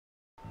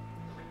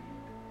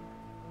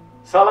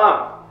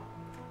Salam,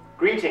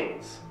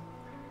 greetings.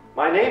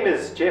 My name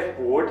is Geoff,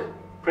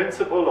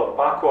 Principal of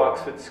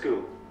Baku-Oxford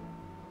School.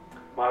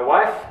 My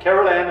wife,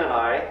 Carol Ann, and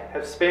I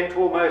have spent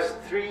almost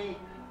 3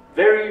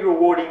 very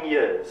rewarding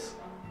years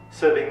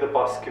serving the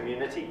BOSS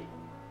community.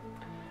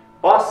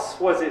 BOSS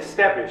was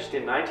established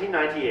in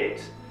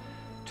 1998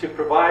 to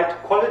provide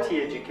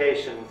quality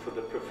education for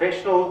the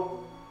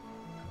professional,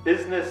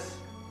 business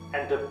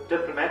and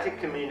diplomatic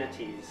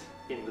communities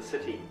in the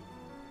city.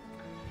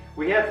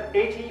 We have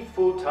 80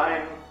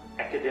 full-time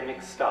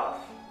academic staff.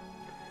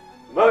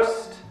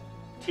 Most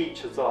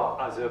teachers are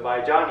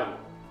Azerbaijani,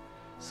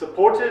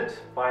 supported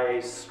by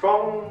a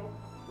strong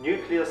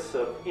nucleus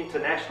of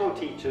international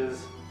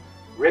teachers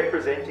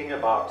representing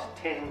about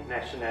 10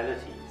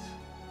 nationalities.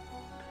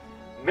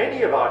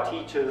 Many of our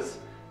teachers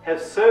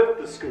have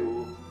served the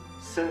school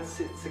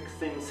since its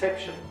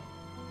inception.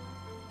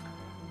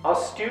 Our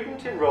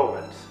student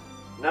enrollment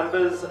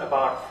numbers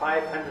about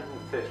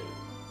 530.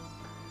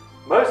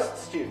 Most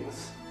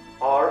students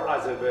are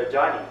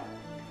Azerbaijani,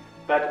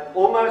 but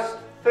almost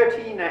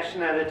 30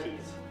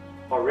 nationalities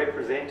are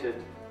represented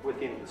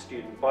within the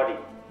student body.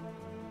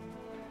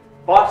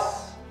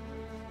 BOSS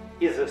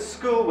is a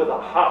school with a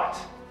heart.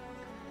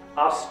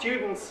 Our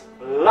students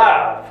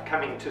love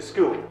coming to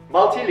school.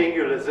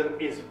 Multilingualism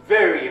is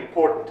very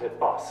important at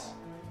BOSS.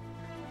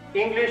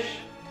 English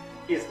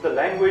is the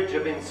language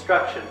of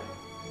instruction,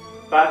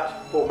 but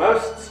for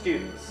most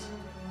students,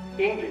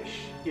 English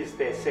is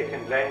their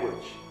second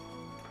language.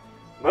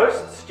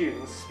 Most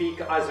students speak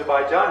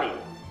Azerbaijani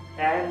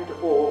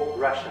and/or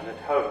Russian at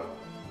home.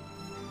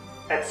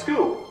 At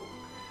school,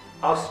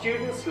 our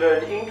students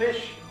learn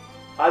English,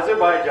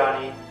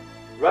 Azerbaijani,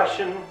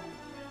 Russian,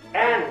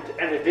 and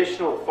an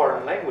additional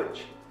foreign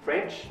language,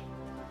 French,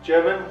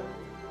 German,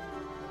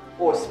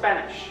 or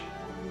Spanish.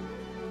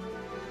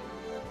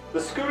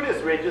 The school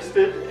is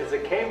registered as a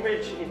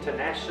Cambridge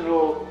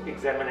International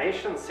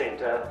Examination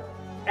Centre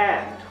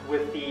and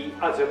with the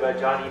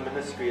Azerbaijani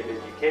Ministry of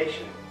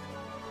Education.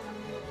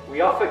 We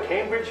offer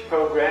Cambridge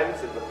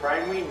programs in the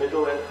primary,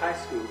 middle and high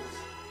schools,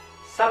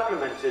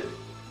 supplemented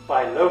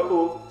by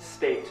local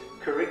state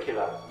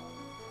curricula.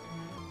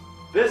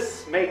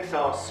 This makes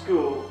our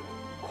school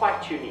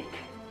quite unique.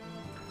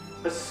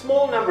 A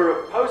small number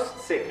of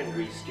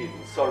post-secondary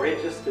students are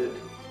registered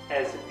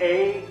as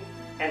A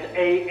and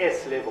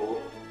AS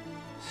level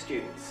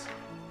students.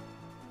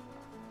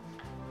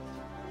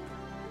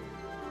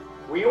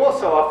 We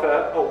also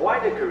offer a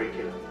wider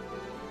curriculum.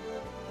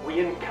 We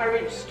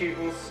encourage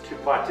students to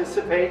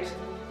participate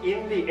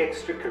in the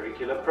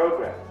extracurricular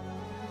program.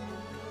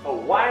 A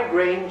wide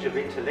range of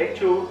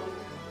intellectual,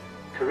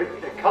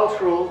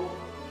 cultural,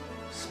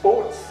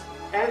 sports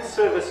and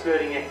service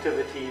learning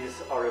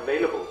activities are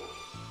available.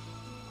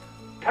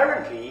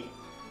 Currently,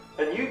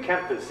 a new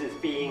campus is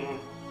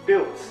being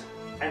built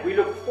and we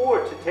look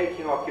forward to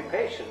taking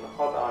occupation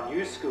of our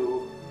new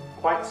school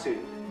quite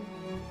soon.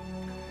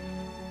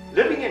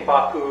 Living in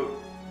Baku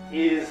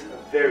is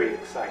very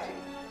exciting.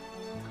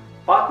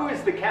 Baku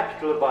is the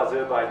capital of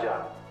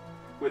Azerbaijan,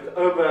 with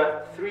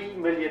over 3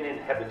 million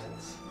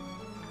inhabitants.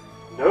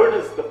 Known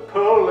as the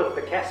Pearl of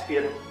the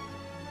Caspian,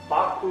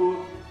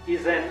 Baku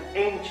is an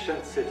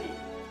ancient city.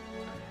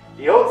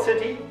 The old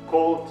city,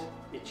 called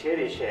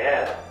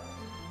İçerişehir,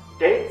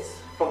 dates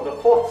from the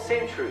 4th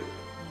century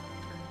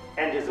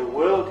and is a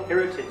World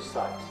Heritage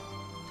Site.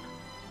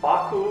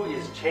 Baku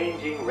is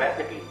changing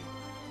rapidly.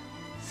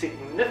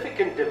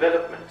 Significant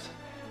development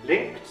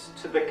linked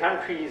to the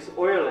country's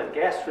oil and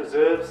gas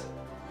reserves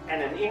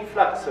and an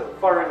influx of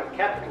foreign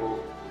capital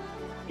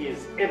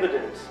is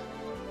evident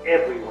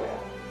everywhere.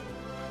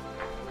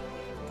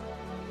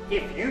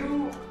 If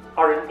you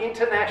are an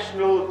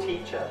international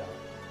teacher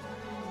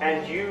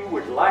and you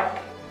would like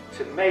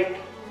to make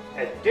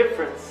a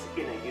difference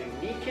in a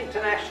unique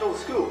international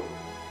school,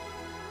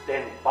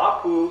 then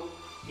Baku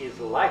is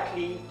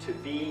likely to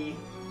be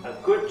a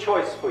good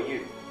choice for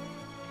you.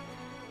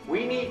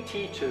 We need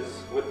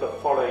teachers with the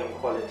following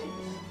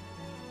qualities: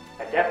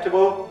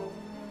 adaptable,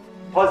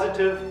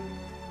 positive,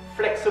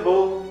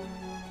 flexible,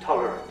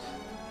 tolerant,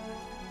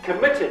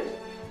 committed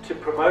to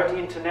promote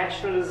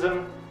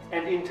internationalism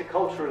and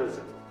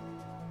interculturalism,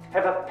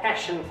 have a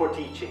passion for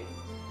teaching,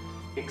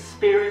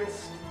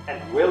 experienced and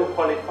well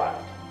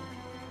qualified,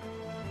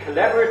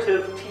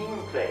 collaborative team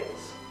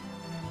players,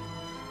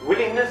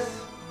 willingness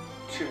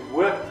to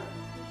work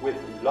with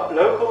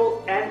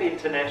local and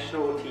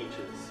international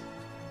teachers,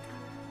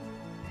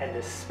 and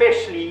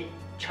especially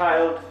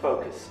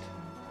child-focused,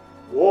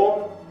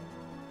 warm,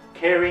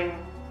 caring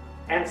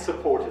and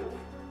supportive.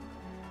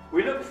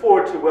 We look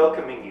forward to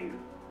welcoming you.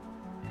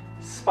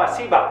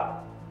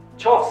 Spasiba,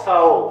 çok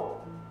sağ ol.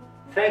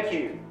 Thank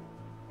you.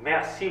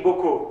 Merci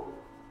beaucoup.